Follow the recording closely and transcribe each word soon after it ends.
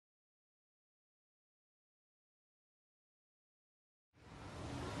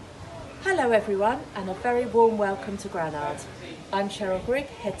Hello everyone, and a very warm welcome to Granard. I'm Cheryl Grigg,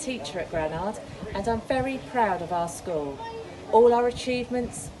 head teacher at Granard, and I'm very proud of our school. All our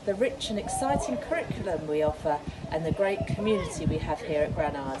achievements, the rich and exciting curriculum we offer, and the great community we have here at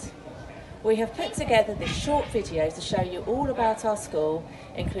Granard. We have put together this short video to show you all about our school,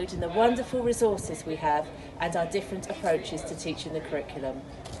 including the wonderful resources we have and our different approaches to teaching the curriculum.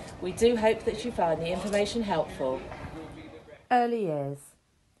 We do hope that you find the information helpful. Early years.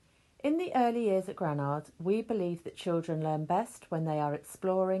 In the early years at Granard, we believe that children learn best when they are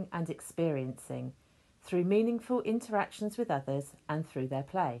exploring and experiencing, through meaningful interactions with others and through their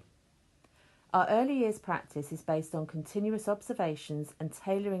play. Our early years practice is based on continuous observations and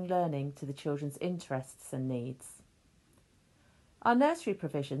tailoring learning to the children's interests and needs. Our nursery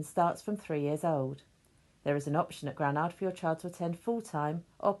provision starts from 3 years old. There is an option at Granard for your child to attend full-time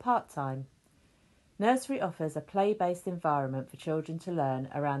or part-time. Nursery offers a play-based environment for children to learn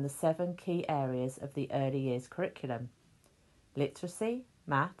around the 7 key areas of the early years curriculum: literacy,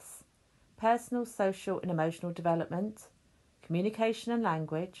 maths, personal, social and emotional development, communication and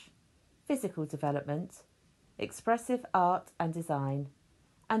language, physical development, expressive art and design,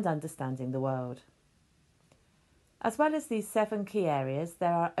 and understanding the world. As well as these 7 key areas,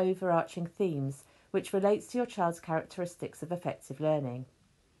 there are overarching themes which relates to your child's characteristics of effective learning.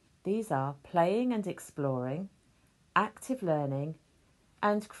 These are playing and exploring, active learning,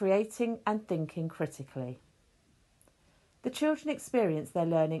 and creating and thinking critically. The children experience their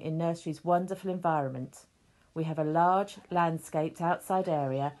learning in nursery's wonderful environment. We have a large landscaped outside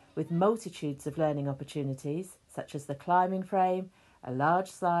area with multitudes of learning opportunities, such as the climbing frame, a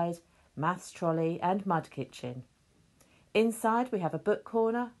large slide, maths trolley and mud kitchen. Inside we have a book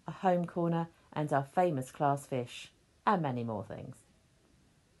corner, a home corner and our famous class fish, and many more things.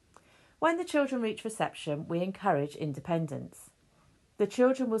 When the children reach reception, we encourage independence. The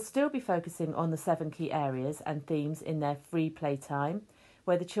children will still be focusing on the 7 key areas and themes in their free play time,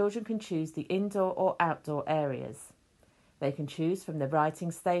 where the children can choose the indoor or outdoor areas. They can choose from the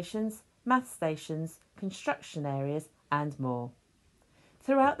writing stations, math stations, construction areas and more.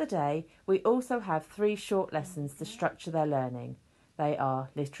 Throughout the day, we also have 3 short lessons to structure their learning. They are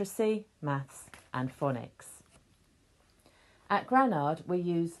literacy, maths and phonics. At Granard, we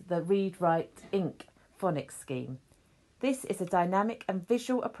use the Read, Write, Ink phonics scheme. This is a dynamic and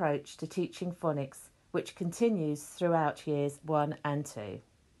visual approach to teaching phonics, which continues throughout years 1 and 2.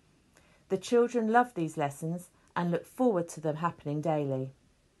 The children love these lessons and look forward to them happening daily.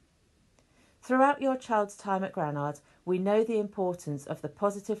 Throughout your child's time at Granard, we know the importance of the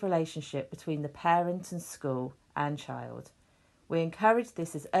positive relationship between the parent and school and child. We encourage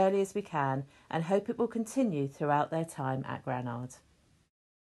this as early as we can and hope it will continue throughout their time at Granard.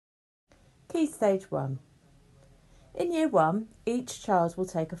 Key Stage 1. In Year 1, each child will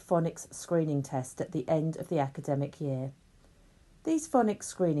take a phonics screening test at the end of the academic year. These phonics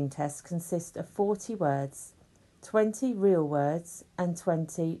screening tests consist of 40 words, 20 real words and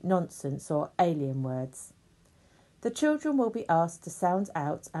 20 nonsense or alien words. The children will be asked to sound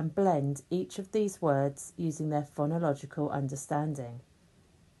out and blend each of these words using their phonological understanding.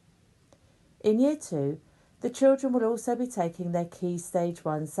 In Year 2, the children will also be taking their Key Stage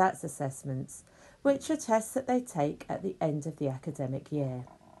 1 SATS assessments, which are tests that they take at the end of the academic year.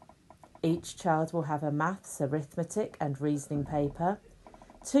 Each child will have a maths, arithmetic and reasoning paper,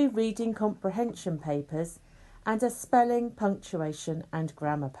 2 reading comprehension papers, and a spelling, punctuation and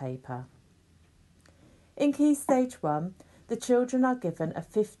grammar paper. In Key Stage 1, the children are given a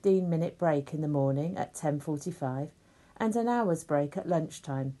 15-minute break in the morning at 10:45 and an hour's break at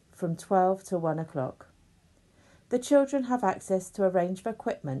lunchtime from 12 to 1 o'clock. The children have access to a range of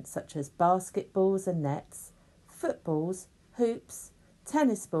equipment such as basketballs and nets, footballs, hoops,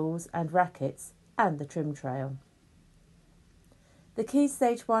 tennis balls and rackets, and the trim trail. The Key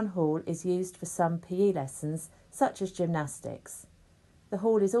Stage 1 hall is used for some PE lessons such as gymnastics. The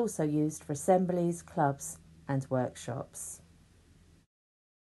hall is also used for assemblies, clubs and workshops.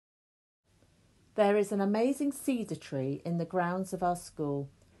 There is an amazing cedar tree in the grounds of our school,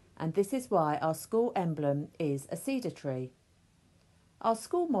 and this is why our school emblem is a cedar tree. Our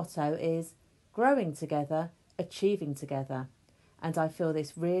school motto is growing together, achieving together, and I feel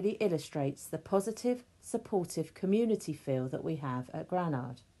this really illustrates the positive, supportive community feel that we have at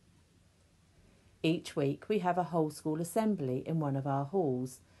Granard. Each week we have a whole school assembly in one of our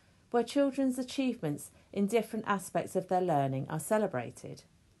halls, where children's achievements in different aspects of their learning are celebrated.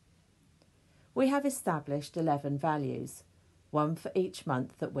 We have established 11 values, 1 for each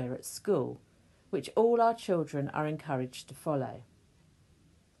month that we're at school, which all our children are encouraged to follow.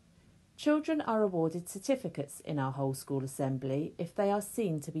 Children are awarded certificates in our whole school assembly if they are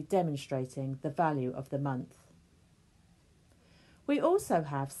seen to be demonstrating the value of the month. We also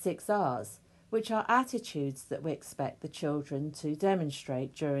have 6 R's, which are attitudes that we expect the children to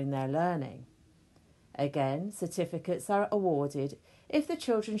demonstrate during their learning. Again, certificates are awarded if the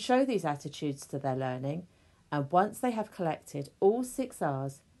children show these attitudes to their learning, and once they have collected all 6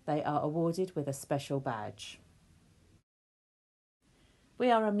 R's, they are awarded with a special badge. We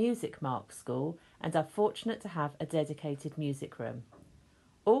are a music mark school and are fortunate to have a dedicated music room.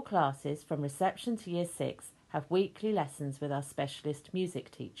 All classes from reception to year 6 have weekly lessons with our specialist music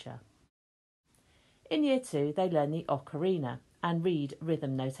teacher. In year 2 they learn the ocarina and read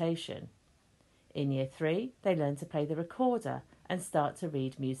rhythm notation. In year 3 they learn to play the recorder and start to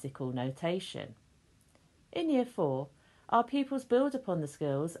read musical notation. In year 4 our pupils build upon the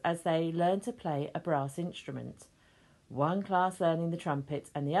skills as they learn to play a brass instrument, one class learning the trumpet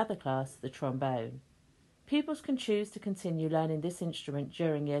and the other class the trombone. Pupils can choose to continue learning this instrument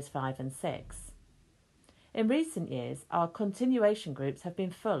during years 5 and 6. In recent years, our continuation groups have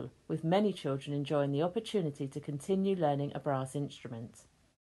been full, with many children enjoying the opportunity to continue learning a brass instrument.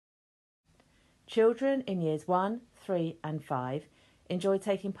 Children in years 1, 3 and 5 enjoy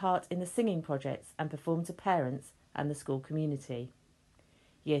taking part in the singing projects and perform to parents and the school community.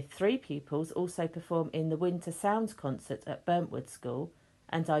 Year 3 pupils also perform in the Winter Sounds concert at Burntwood School,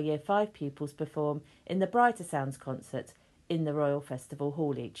 and our Year 5 pupils perform in the Brighter Sounds concert in the Royal Festival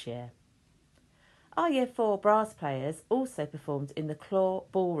Hall each year. Our Year 4 brass players also performed in the Claw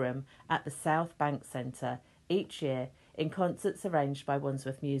Ballroom at the South Bank Centre each year in concerts arranged by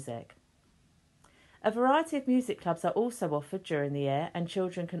Wandsworth Music. A variety of music clubs are also offered during the year, and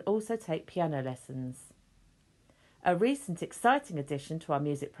children can also take piano lessons. A recent exciting addition to our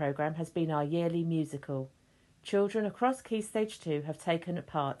music programme has been our yearly musical. Children across Key Stage 2 have taken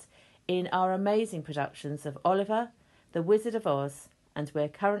part in our amazing productions of Oliver, The Wizard of Oz, and we're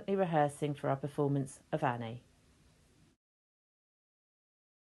currently rehearsing for our performance of Annie.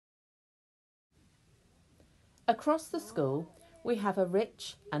 Across the school, we have a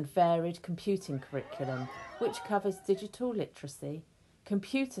rich and varied computing curriculum which covers digital literacy,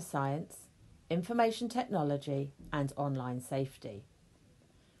 computer science, information technology and online safety.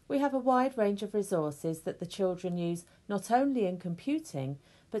 We have a wide range of resources that the children use not only in computing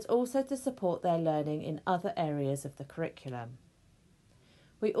but also to support their learning in other areas of the curriculum.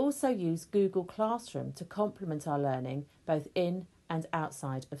 We also use Google Classroom to complement our learning both in and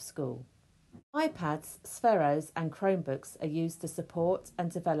outside of school. iPads, Spheros and Chromebooks are used to support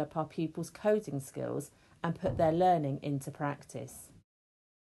and develop our pupils' coding skills and put their learning into practice.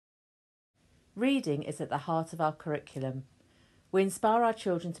 Reading is at the heart of our curriculum. We inspire our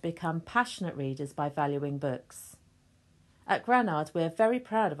children to become passionate readers by valuing books. At Granard, we are very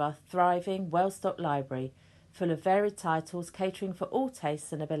proud of our thriving, well-stocked library full of varied titles catering for all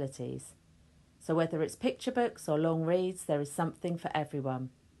tastes and abilities. So whether it's picture books or long reads, there is something for everyone.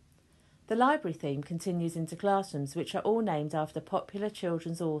 The library theme continues into classrooms which are all named after popular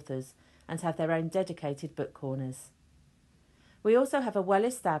children's authors and have their own dedicated book corners. We also have a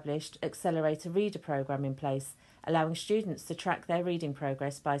well-established Accelerator Reader programme in place, allowing students to track their reading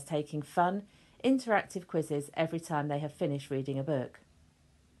progress by taking fun, interactive quizzes every time they have finished reading a book.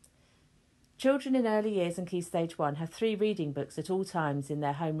 Children in early years and Key Stage 1 have 3 reading books at all times in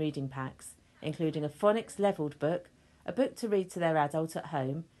their home reading packs, including a phonics levelled book, a book to read to their adult at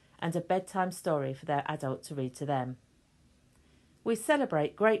home, and a bedtime story for their adult to read to them. We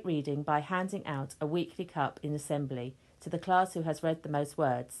celebrate great reading by handing out a weekly cup in assembly to the class who has read the most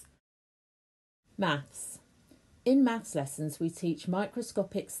words. Maths. In maths lessons, we teach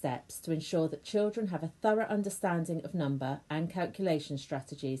microscopic steps to ensure that children have a thorough understanding of number and calculation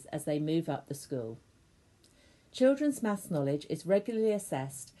strategies as they move up the school. Children's maths knowledge is regularly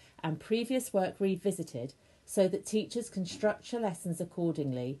assessed and previous work revisited so that teachers can structure lessons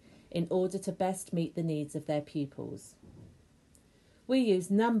accordingly in order to best meet the needs of their pupils. We use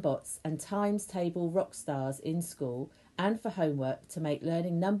numbots and times table rock stars in school and for homework to make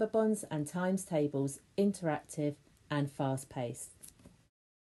learning number bonds and times tables interactive and fast-paced.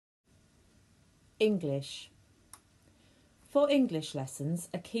 English. For English lessons,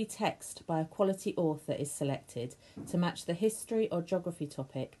 a key text by a quality author is selected to match the history or geography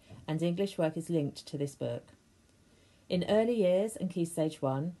topic, and English work is linked to this book. In early years and Key Stage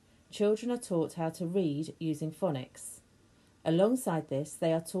 1, children are taught how to read using phonics. Alongside this,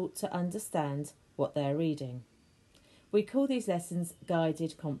 they are taught to understand what they are reading. We call these lessons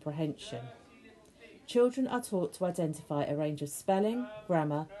guided comprehension. Children are taught to identify a range of spelling,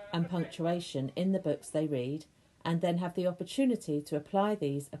 grammar and punctuation in the books they read and then have the opportunity to apply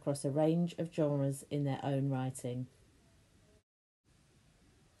these across a range of genres in their own writing.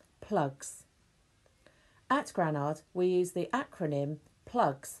 Plugs. At Granard, we use the acronym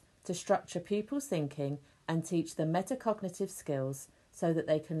PLUGS to structure pupils' thinking and teach them metacognitive skills so that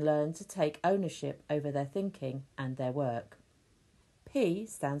they can learn to take ownership over their thinking and their work. P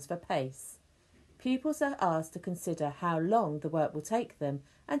stands for PACE. Pupils are asked to consider how long the work will take them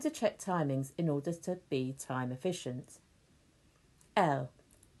and to check timings in order to be time efficient. L.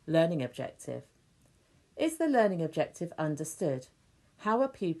 Learning objective. Is the learning objective understood? How are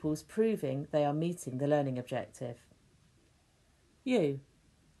pupils proving they are meeting the learning objective? U.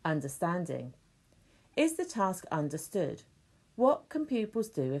 Understanding. Is the task understood? What can pupils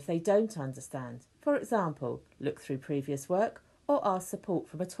do if they don't understand? For example, look through previous work or ask support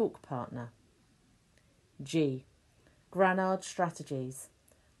from a talk partner. G. Granard strategies.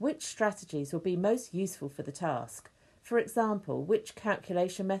 Which strategies will be most useful for the task? For example, which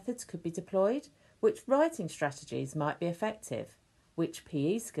calculation methods could be deployed? Which writing strategies might be effective? Which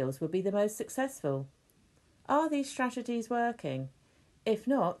PE skills will be the most successful? Are these strategies working? If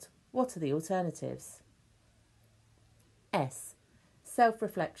not, what are the alternatives? S.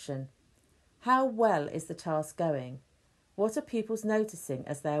 Self-reflection. How well is the task going? What are pupils noticing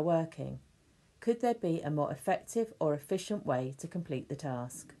as they are working? Could there be a more effective or efficient way to complete the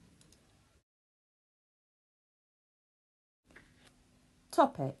task?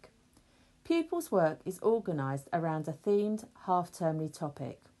 Topic. Pupils' work is organised around a themed half-termly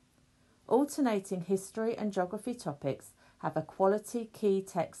topic. Alternating history and geography topics have a quality key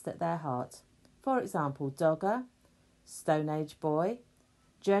text at their heart. For example, Dogger, Stone Age Boy,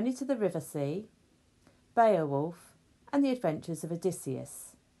 Journey to the River Sea, Beowulf, and the Adventures of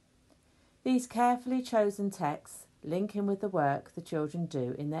Odysseus. These carefully chosen texts link in with the work the children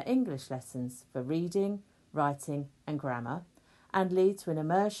do in their English lessons for reading, writing and grammar, and lead to an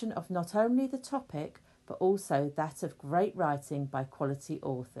immersion of not only the topic but also that of great writing by quality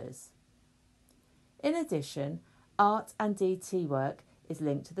authors. In addition, art and DT work is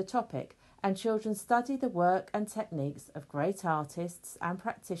linked to the topic, and children study the work and techniques of great artists and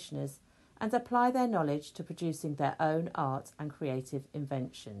practitioners and apply their knowledge to producing their own art and creative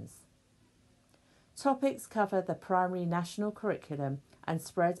inventions. Topics cover the primary national curriculum and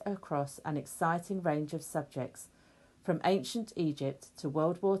spread across an exciting range of subjects, from ancient Egypt to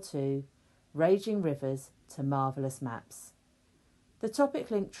World War II, raging rivers to marvellous maps. The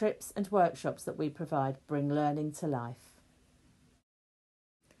topic-linked trips and workshops that we provide bring learning to life.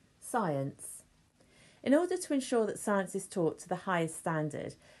 Science. In order to ensure that science is taught to the highest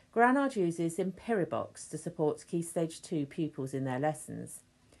standard, Granard uses Empiribox to support Key Stage 2 pupils in their lessons.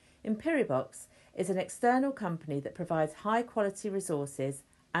 Empiribox is an external company that provides high-quality resources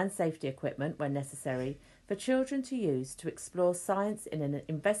and safety equipment when necessary for children to use to explore science in an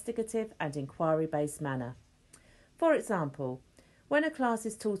investigative and inquiry-based manner. For example, when a class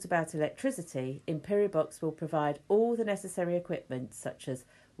is taught about electricity, Empiribox will provide all the necessary equipment such as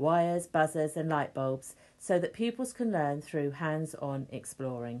wires, buzzers and light bulbs so that pupils can learn through hands-on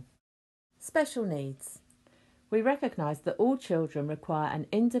exploring. Special needs. We recognise that all children require an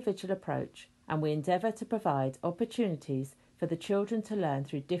individual approach, and we endeavour to provide opportunities for the children to learn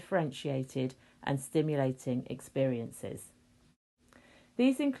through differentiated and stimulating experiences.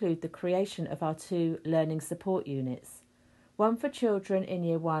 These include the creation of our 2 learning support units, one for children in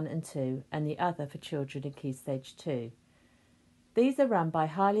Year 1 and 2 and the other for children in Key Stage 2. These are run by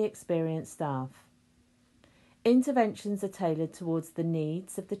highly experienced staff. Interventions are tailored towards the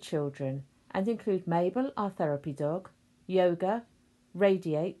needs of the children and include Mabel, our therapy dog, yoga,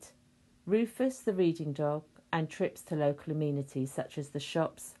 Radiate, Rufus the reading dog, and trips to local amenities such as the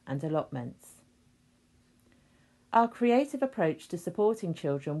shops and allotments. Our creative approach to supporting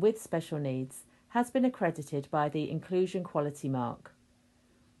children with special needs has been accredited by the Inclusion Quality Mark.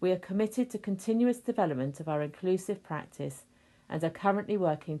 We are committed to continuous development of our inclusive practice and are currently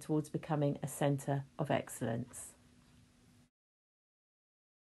working towards becoming a centre of excellence.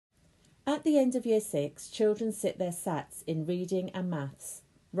 At the end of Year 6, children sit their SATs in reading and maths.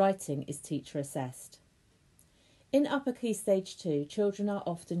 Writing is teacher assessed. In Upper Key Stage 2, children are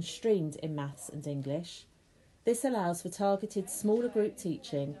often streamed in maths and English. This allows for targeted smaller group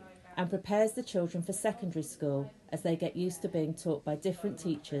teaching and prepares the children for secondary school as they get used to being taught by different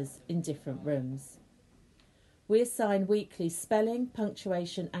teachers in different rooms. We assign weekly spelling,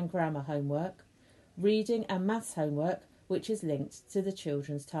 punctuation and grammar homework, reading and maths homework, which is linked to the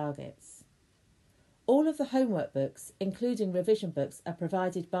children's targets. All of the homework books, including revision books, are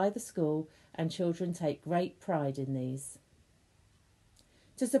provided by the school, and children take great pride in these.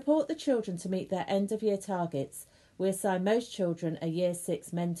 To support the children to meet their end-of-year targets, we assign most children a Year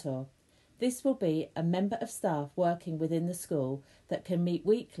 6 mentor. This will be a member of staff working within the school that can meet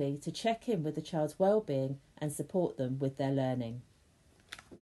weekly to check in with the child's well-being and support them with their learning.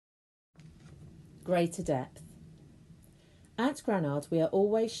 Greater depth. At Granard, we are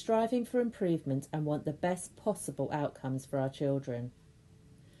always striving for improvement and want the best possible outcomes for our children.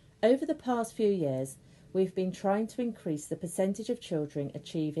 Over the past few years, we've been trying to increase the percentage of children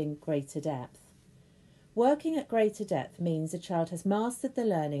achieving greater depth. Working at greater depth means a child has mastered the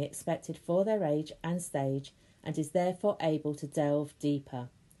learning expected for their age and stage and is therefore able to delve deeper.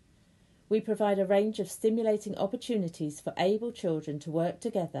 We provide a range of stimulating opportunities for able children to work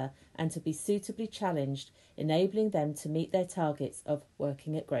together and to be suitably challenged, enabling them to meet their targets of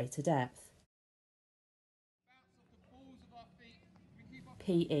working at greater depth.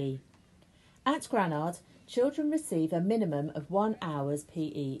 PE. At Granard, children receive a minimum of 1 hour's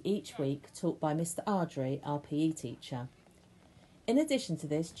PE each week taught by Mr. Ardrey, our PE teacher. In addition to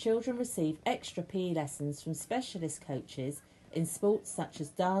this, children receive extra PE lessons from specialist coaches in sports such as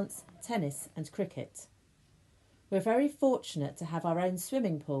dance, tennis and cricket. We're very fortunate to have our own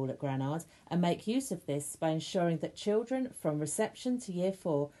swimming pool at Granard and make use of this by ensuring that children from reception to Year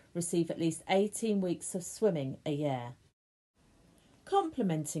 4 receive at least 18 weeks of swimming a year.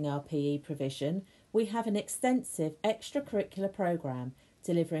 Complementing our PE provision, we have an extensive extracurricular programme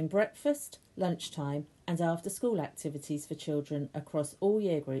delivering breakfast, lunchtime and after-school activities for children across all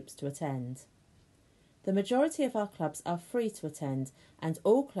year groups to attend. The majority of our clubs are free to attend and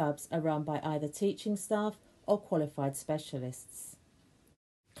all clubs are run by either teaching staff or qualified specialists.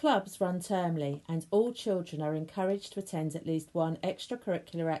 Clubs run termly and all children are encouraged to attend at least one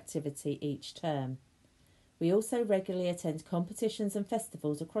extracurricular activity each term. We also regularly attend competitions and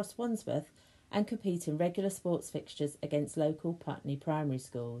festivals across Wandsworth and compete in regular sports fixtures against local Putney primary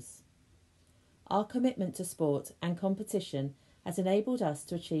schools. Our commitment to sport and competition has enabled us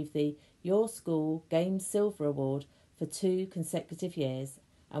to achieve the Your School Games Silver Award for 2 consecutive years,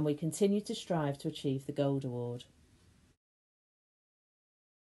 and we continue to strive to achieve the Gold Award.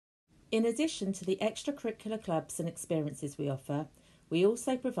 In addition to the extracurricular clubs and experiences we offer, we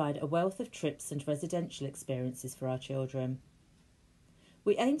also provide a wealth of trips and residential experiences for our children.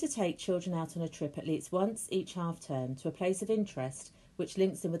 We aim to take children out on a trip at least once each half-term to a place of interest which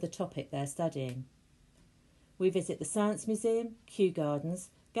links in with the topic they're studying. We visit the Science Museum, Kew Gardens,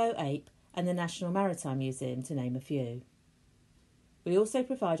 Go Ape and the National Maritime Museum, to name a few. We also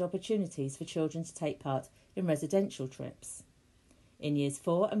provide opportunities for children to take part in residential trips. In Years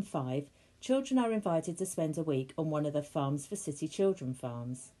 4 and 5, children are invited to spend a week on one of the Farms for City Children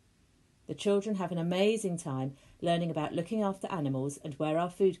farms. The children have an amazing time learning about looking after animals and where our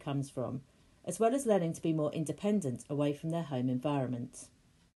food comes from, as well as learning to be more independent away from their home environment.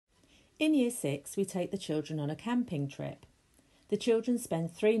 In Year 6, we take the children on a camping trip. The children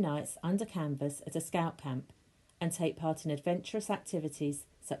spend 3 nights under canvas at a scout camp and take part in adventurous activities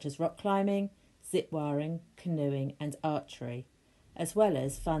such as rock climbing, zip wiring, canoeing and archery, as well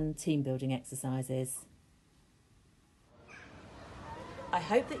as fun team building exercises. I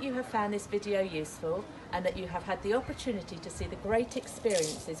hope that you have found this video useful and that you have had the opportunity to see the great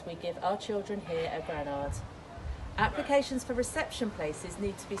experiences we give our children here at Granard. Applications for reception places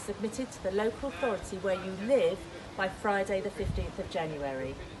need to be submitted to the local authority where you live by Friday the 15th of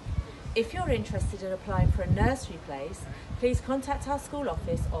January. If you're interested in applying for a nursery place, please contact our school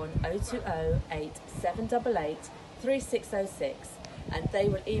office on 020 8788 3606 and they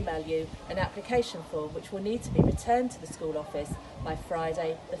will email you an application form which will need to be returned to the school office by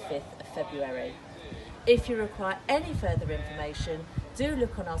Friday the 5th of February. If you require any further information, do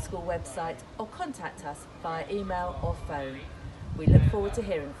look on our school website or contact us via email or phone. We look forward to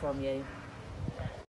hearing from you.